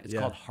Carolina. It's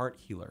called Heart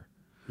Healer.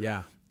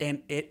 Yeah.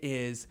 And it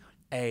is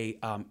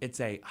it's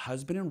a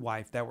husband and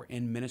wife that were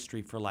in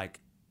ministry for like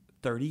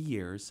 30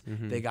 years.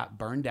 They got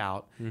burned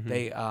out.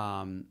 They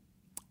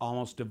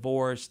almost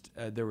divorced.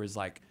 There was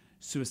like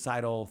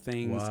suicidal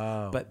things.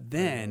 Wow. But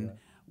then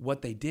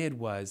what they did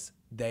was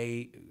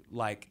they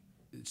like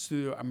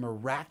through a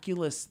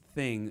miraculous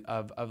thing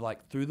of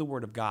like through the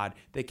word of God,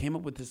 they came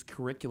up with this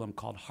curriculum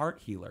called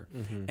Heart Healer.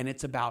 And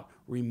it's about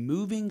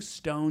removing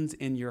stones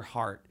in your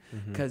heart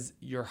because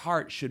your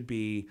heart should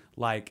be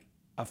like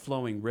a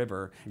flowing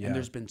river. And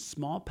there's been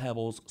small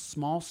pebbles,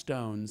 small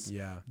stones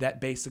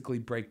that basically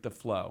break the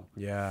flow.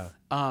 Yeah.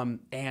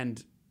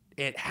 And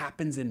it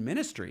happens in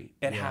ministry.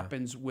 It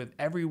happens with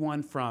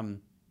everyone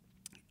from,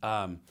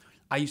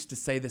 I used to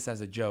say this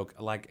as a joke,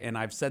 like, and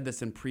I've said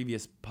this in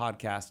previous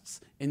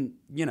podcasts, and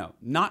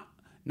not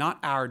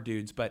our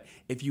dudes, but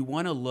if you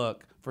want to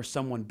look for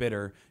someone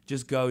bitter,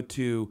 just go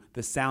to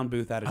the sound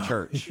booth at a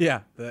church.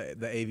 Yeah, the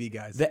AV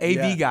guys. The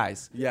AV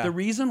guys. Yeah. The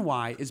reason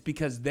why is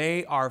because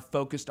they are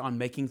focused on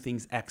making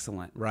things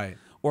excellent. Right.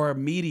 Or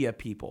media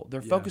people.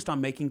 They're focused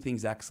on making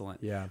things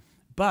excellent. Yeah.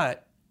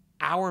 But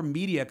our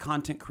media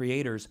content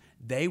creators,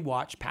 they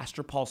watch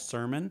Pastor Paul's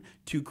sermon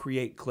to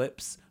create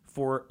clips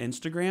for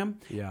Instagram.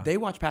 Yeah. They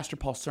watch Pastor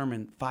Paul's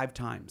sermon 5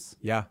 times.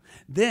 Yeah.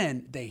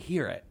 Then they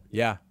hear it.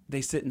 Yeah.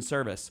 They sit in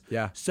service.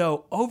 Yeah.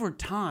 So over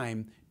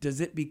time,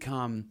 does it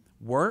become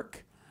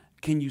work?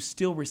 Can you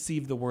still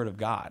receive the word of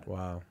God?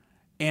 Wow.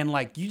 And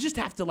like, you just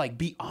have to like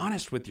be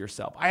honest with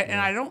yourself. And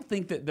I don't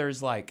think that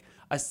there's like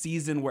a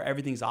season where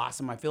everything's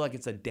awesome. I feel like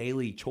it's a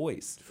daily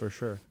choice. For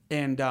sure.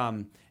 And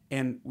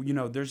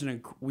there's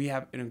we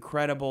have an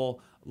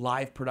incredible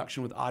live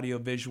production with audio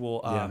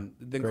visual,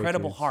 the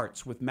Incredible tunes.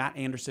 Hearts with Matt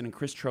Anderson and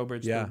Chris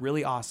Trowbridge. Yeah. They're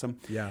really awesome.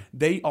 Yeah.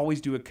 They always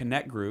do a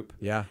connect group.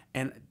 Yeah.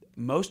 And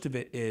most of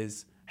it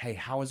is, hey,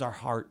 how is our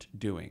heart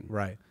doing?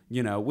 Right.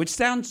 Which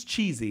sounds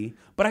cheesy,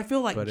 but I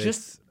feel like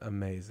it's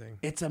amazing.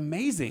 It's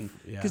amazing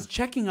Yeah. because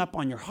checking up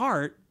on your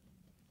heart,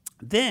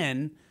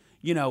 then,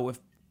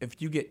 if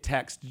you get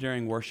text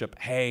during worship,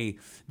 hey,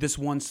 this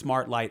one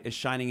smart light is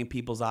shining in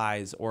people's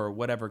eyes or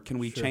whatever, can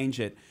we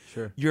change it?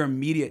 Sure. Your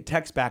immediate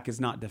text back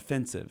is not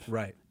defensive.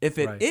 Right. If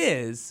it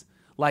is,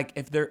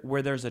 like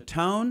where there's a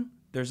tone,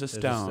 there's a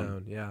stone. There's a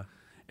stone. Yeah.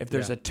 If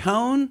there's a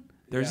tone,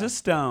 there's a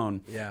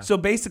stone. Yeah. So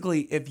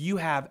basically, if you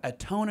have a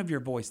tone of your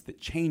voice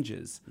that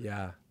changes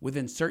Yeah.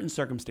 within certain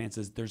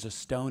circumstances, there's a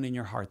stone in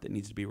your heart that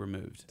needs to be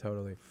removed.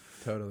 Totally.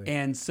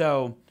 And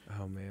so,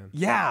 Oh man.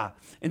 yeah.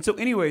 And so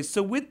anyways,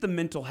 so with the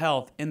mental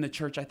health in the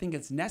church, I think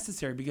it's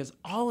necessary because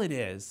all it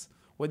is,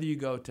 whether you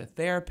go to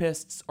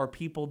therapists or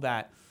people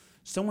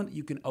someone that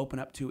you can open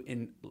up to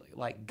in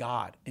like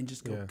God and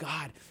just go,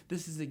 God,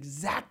 this is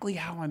exactly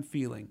how I'm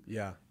feeling.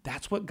 Yeah.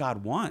 That's what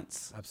God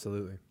wants.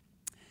 Absolutely.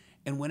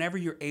 And whenever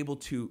you're able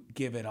to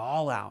give it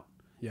all out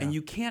and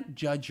you can't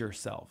judge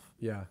yourself.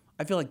 Yeah.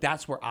 I feel like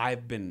that's where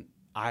I've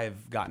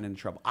gotten into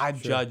trouble.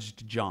 I've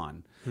judged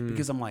John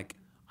because I'm like,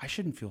 I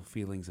shouldn't feel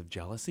feelings of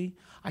jealousy.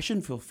 I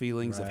shouldn't feel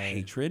feelings of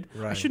hatred.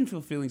 I shouldn't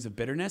feel feelings of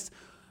bitterness.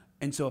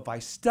 And so if I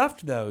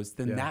stuffed those,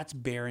 then that's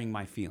bearing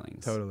my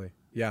feelings. Totally.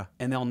 Yeah.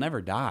 And they'll never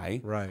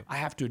die. Right. I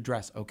have to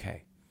address,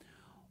 okay,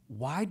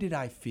 why did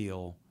I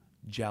feel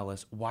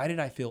jealous? Why did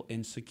I feel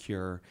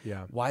insecure?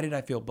 Yeah. Why did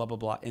I feel blah, blah,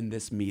 blah in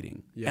this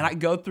meeting? Yeah. And I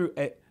go through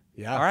it.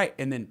 Yeah. All right.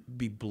 And then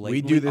be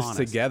blatantly We do this honest.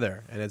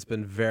 together, and it's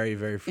been very,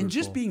 very fruitful. And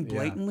just being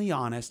blatantly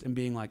honest and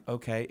being like,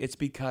 okay, it's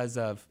because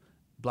of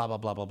blah, blah,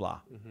 blah, blah,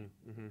 blah.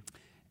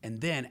 And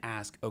then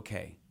ask,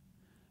 okay,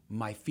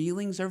 my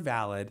feelings are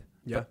valid,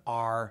 but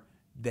are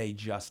they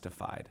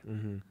justified?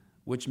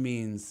 Which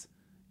means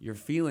your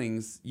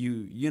feelings,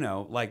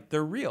 like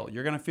they're real.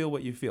 You're going to feel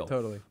what you feel.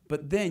 Totally.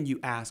 But then you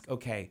ask,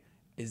 okay,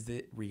 is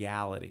it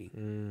reality?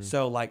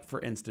 So like, for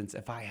instance,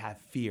 if I have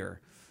fear,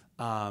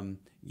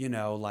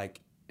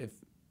 like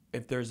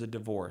if there's a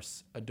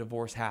divorce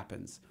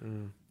happens,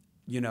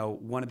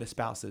 one of the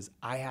spouses,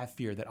 I have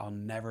fear that I'll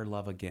never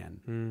love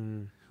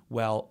again.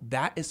 Well,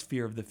 that is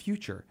fear of the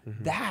future.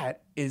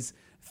 That is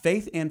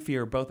faith and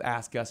fear both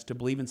ask us to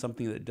believe in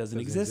something that doesn't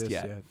exist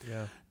yet.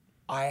 Yeah.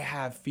 I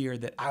have fear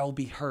that I'll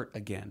be hurt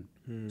again.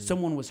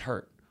 Someone was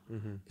hurt.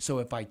 So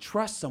if I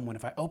trust someone,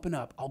 if I open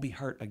up, I'll be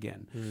hurt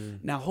again.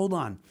 Now, hold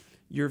on.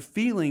 Your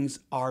feelings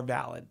are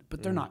valid,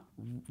 but they're not.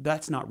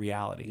 That's not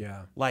reality.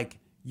 Yeah. Like,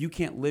 you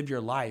can't live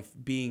your life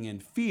being in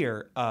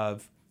fear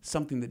of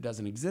something that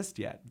doesn't exist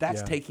yet.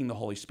 That's taking the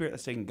Holy Spirit.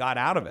 That's taking God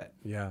out of it.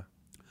 Yeah.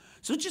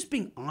 So just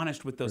being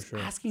honest with those,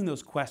 asking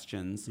those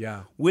questions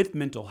with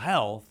mental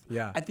health,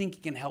 I think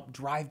it can help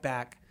drive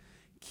back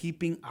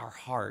keeping our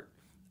heart.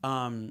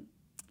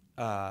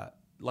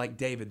 Like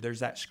David, there's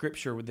that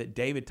scripture that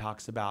David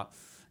talks about,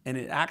 and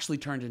it actually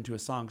turned into a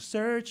song.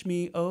 Search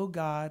me, O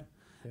God,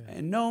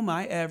 and know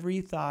my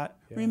every thought.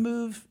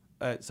 Remove.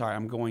 Sorry,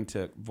 I'm going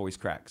to voice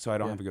crack, so I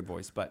don't have a good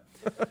voice. But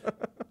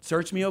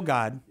search me, O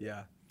God.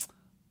 Yeah.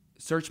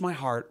 Search my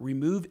heart.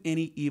 Remove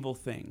any evil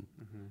thing.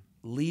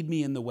 Lead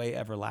me in the way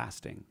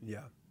everlasting.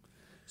 Yeah.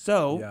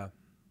 So,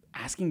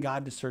 asking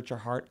God to search our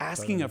heart,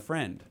 asking a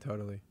friend.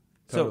 Totally.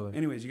 So,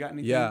 anyways, you got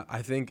anything? Yeah,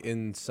 I think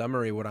in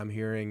summary, what I'm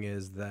hearing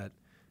is that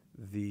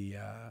the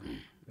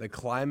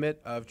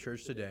climate of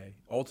church today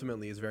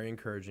ultimately is very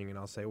encouraging, and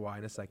I'll say why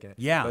in a second.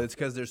 Yeah. But it's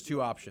because there's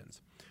two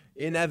options.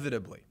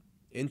 Inevitably,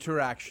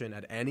 interaction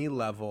at any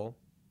level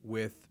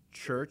with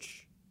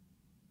church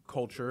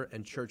culture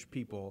and church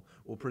people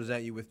will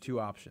present you with two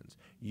options.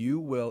 You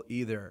will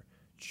either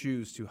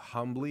choose to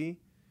humbly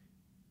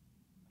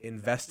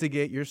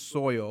investigate your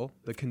soil,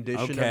 the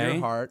condition of your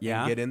heart,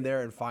 and get in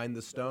there and find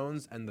the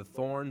stones and the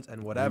thorns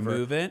and whatever.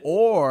 Remove it.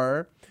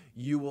 Or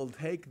you will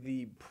take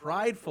the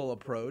prideful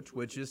approach,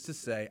 which is to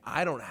say,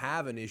 I don't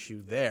have an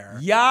issue there.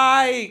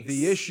 Yikes!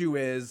 The issue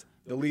is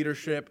the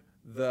leadership,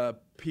 the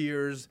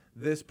peers,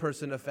 this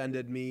person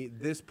offended me,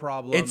 this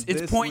problem.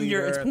 It's pointing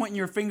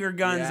your finger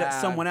guns at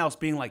someone else,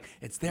 being like,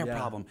 it's their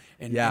problem,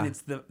 and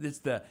it's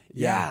the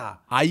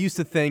I used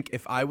to think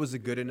if I was a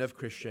good enough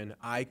Christian,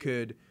 I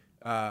could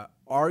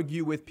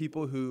argue with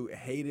people who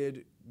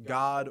hated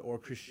God or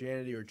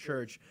Christianity or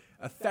church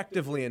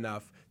effectively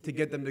enough to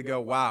get them to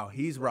go, wow,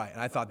 he's right. And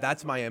I thought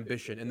that's my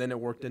ambition. And then it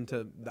worked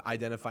into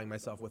identifying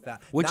myself with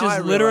that. Which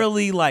is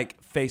literally like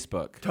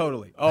Facebook.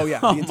 Totally. Oh, yeah.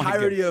 The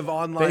entirety of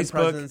online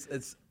presence,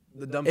 it's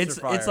the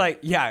dumpster fire. It's like,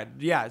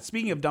 yeah.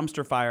 Speaking of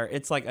dumpster fire,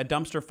 it's like a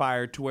dumpster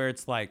fire to where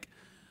it's like,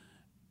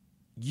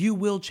 you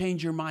will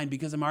change your mind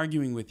because I'm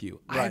arguing with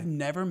you. Right. I've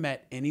never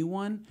met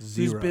anyone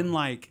who's been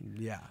like,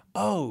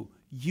 oh,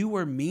 you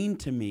were mean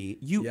to me.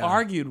 You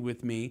argued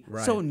with me.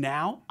 Right. So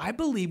now I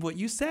believe what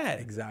you said.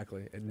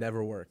 Exactly. It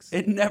never works.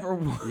 It never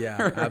works.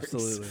 Yeah,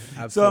 absolutely.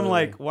 So I'm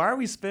like, why are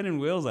we spinning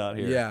wheels out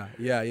here?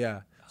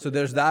 Yeah. So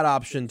there's that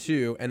option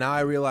too. And now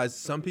I realize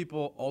some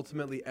people,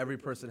 ultimately, every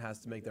person has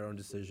to make their own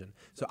decision.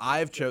 So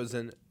I've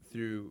chosen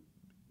through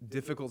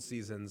difficult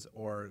seasons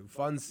or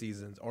fun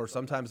seasons or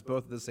sometimes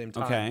both at the same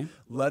time.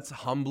 Let's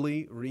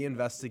humbly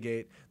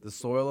reinvestigate the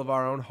soil of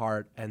our own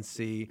heart and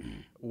see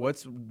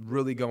what's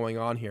really going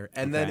on here.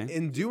 And then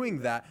in doing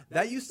that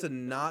used to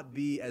not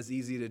be as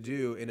easy to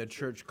do in a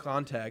church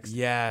context.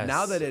 Yes.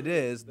 Now that it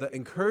is, the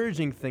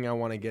encouraging thing I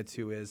want to get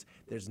to is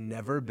there's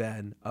never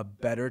been a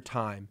better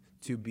time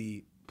to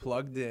be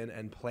plugged in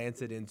and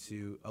planted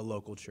into a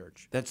local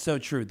church. That's so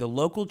true. The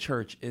local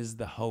church is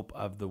the hope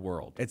of the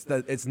world.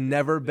 It's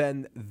never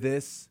been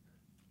this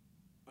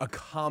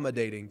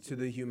accommodating to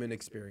the human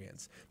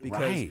experience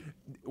because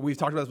we've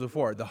talked about this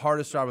before. The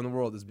hardest job in the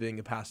world is being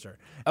a pastor.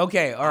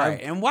 Okay, all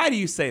right. And why do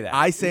you say that?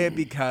 I say it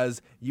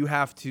because you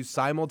have to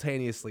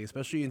simultaneously,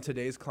 especially in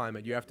today's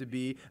climate, you have to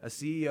be a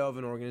CEO of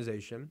an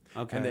organization.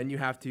 Okay. And then you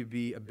have to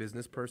be a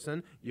business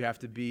person. You have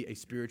to be a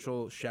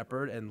spiritual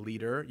shepherd and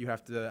leader. You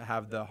have to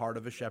have the heart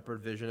of a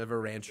shepherd, vision of a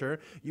rancher.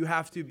 You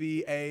have to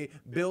be a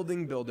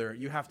building builder.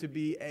 You have to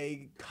be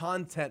a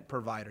content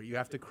provider. You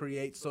have to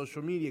create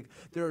social media.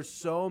 There are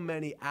so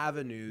many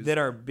avenues that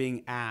are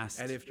being asked.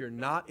 And if you're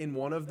not in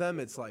one of them,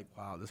 it's like,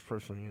 wow, this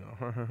person,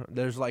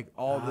 there's like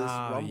all this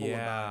rumble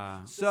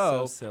about it.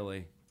 So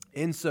silly.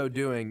 In so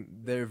doing,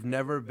 there've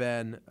never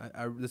been,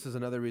 this is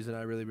another reason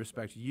I really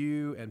respect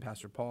you and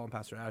Pastor Paul and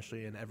Pastor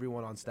Ashley and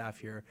everyone on staff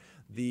here,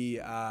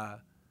 the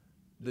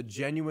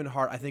genuine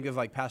heart. I think of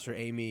like Pastor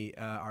Amy,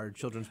 our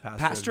children's pastor.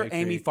 Pastor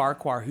Amy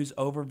Farquhar, who's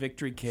over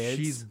Victory Kids.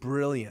 She's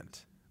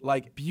brilliant.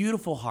 Like,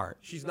 beautiful heart.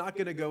 She's not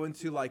going to go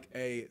into like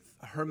a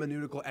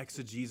hermeneutical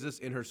exegesis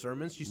in her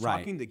sermons. She's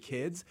talking to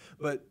kids,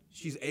 but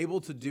she's able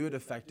to do it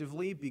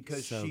effectively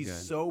because she's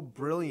so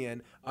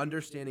brilliant,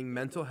 understanding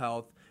mental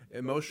health,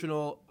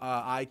 emotional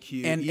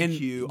IQ,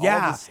 EQ,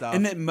 all this stuff.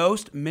 And that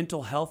most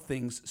mental health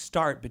things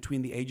start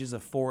between the ages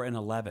of 4 and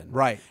 11.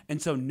 Right. And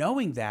so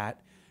knowing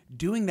that,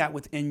 doing that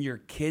within your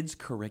kids'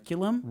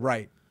 curriculum.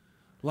 Right.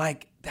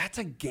 Like, that's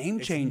a game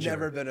changer. It's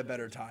never been a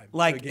better time.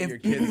 Like, to get your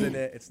kids in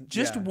it. It's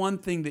just one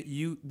thing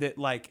that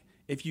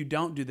if you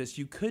don't do this,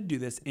 you could do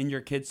this in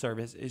your kids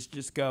service, is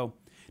just go,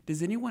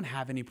 does anyone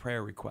have any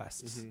prayer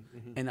requests?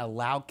 And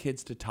allow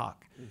kids to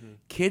talk.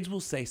 Kids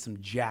will say some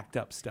jacked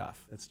up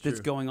stuff that's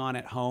going on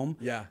at home.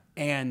 Yeah.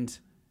 And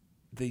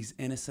these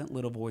innocent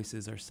little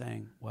voices are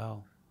saying,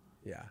 well,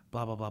 yeah,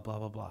 blah, blah, blah, blah,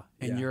 blah, blah.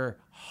 And your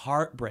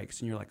heart breaks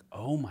and you're like,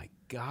 oh my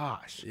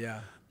gosh. Yeah.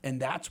 And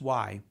that's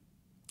why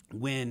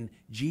when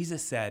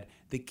Jesus said,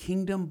 the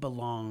kingdom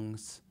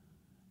belongs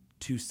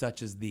to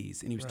such as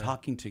these, and he was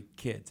talking to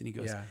kids, and he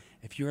goes,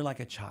 if you're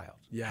like a child,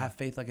 have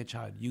faith like a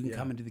child, you can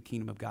come into the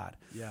kingdom of God.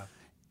 Yeah.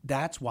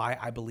 That's why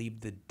I believe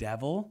the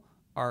devil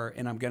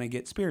and I'm going to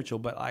get spiritual,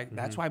 but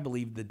that's why I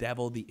believe the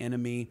devil, the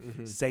enemy,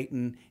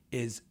 Satan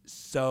is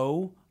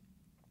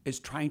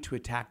trying to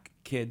attack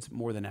kids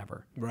more than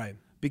ever. Right.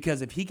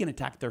 Because if he can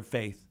attack their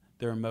faith,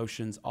 their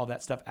emotions, all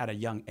that stuff at a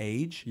young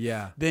age,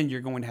 then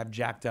you're going to have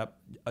jacked up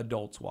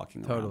adults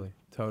walking around.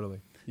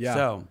 Totally. Yeah.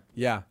 So,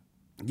 yeah.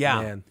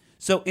 Man.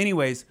 So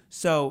anyways,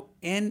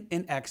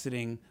 in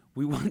exiting,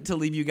 we want to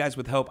leave you guys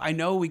with hope. I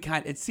know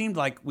it seemed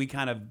like we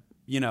kind of,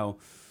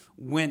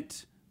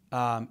 went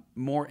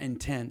more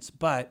intense,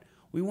 but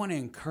we want to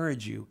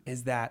encourage you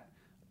is that,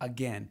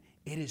 again,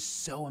 it is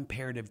so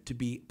imperative to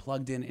be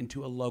plugged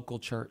into a local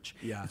church.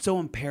 Yeah. It's so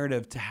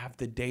imperative to have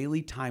the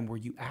daily time where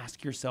you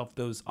ask yourself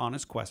those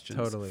honest questions.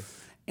 Totally.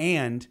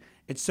 And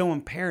it's so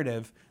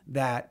imperative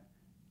that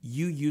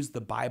you use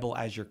the Bible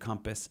as your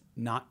compass,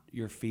 not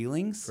your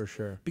feelings. For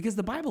sure. Because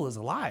the Bible is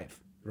alive.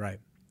 Right.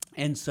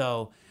 And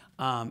so,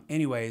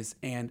 anyways,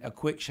 and a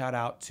quick shout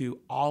out to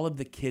all of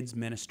the kids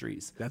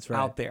ministries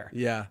out there.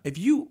 Yeah. If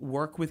you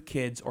work with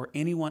kids or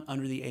anyone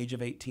under the age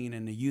of 18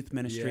 in the youth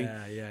ministry,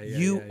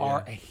 you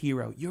are a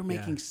hero. You're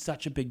making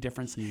such a big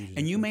difference.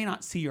 And you may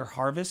not see your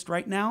harvest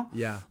right now.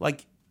 Yeah.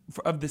 Like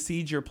of the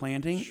seeds you're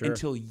planting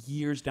until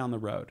years down the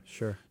road.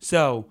 Sure.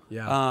 So,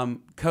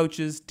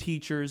 coaches,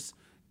 teachers,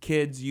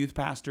 kids, youth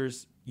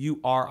pastors, you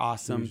are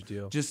awesome. Huge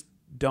deal. Just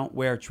don't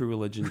wear True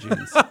Religion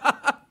jeans.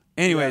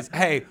 Anyways,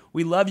 hey,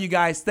 we love you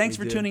guys. Thanks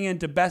for tuning in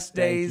to Best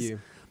Days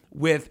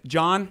with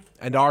John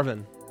and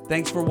Arvin.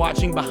 Thanks for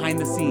watching behind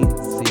the scenes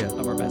See ya.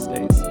 of our Best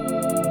Days.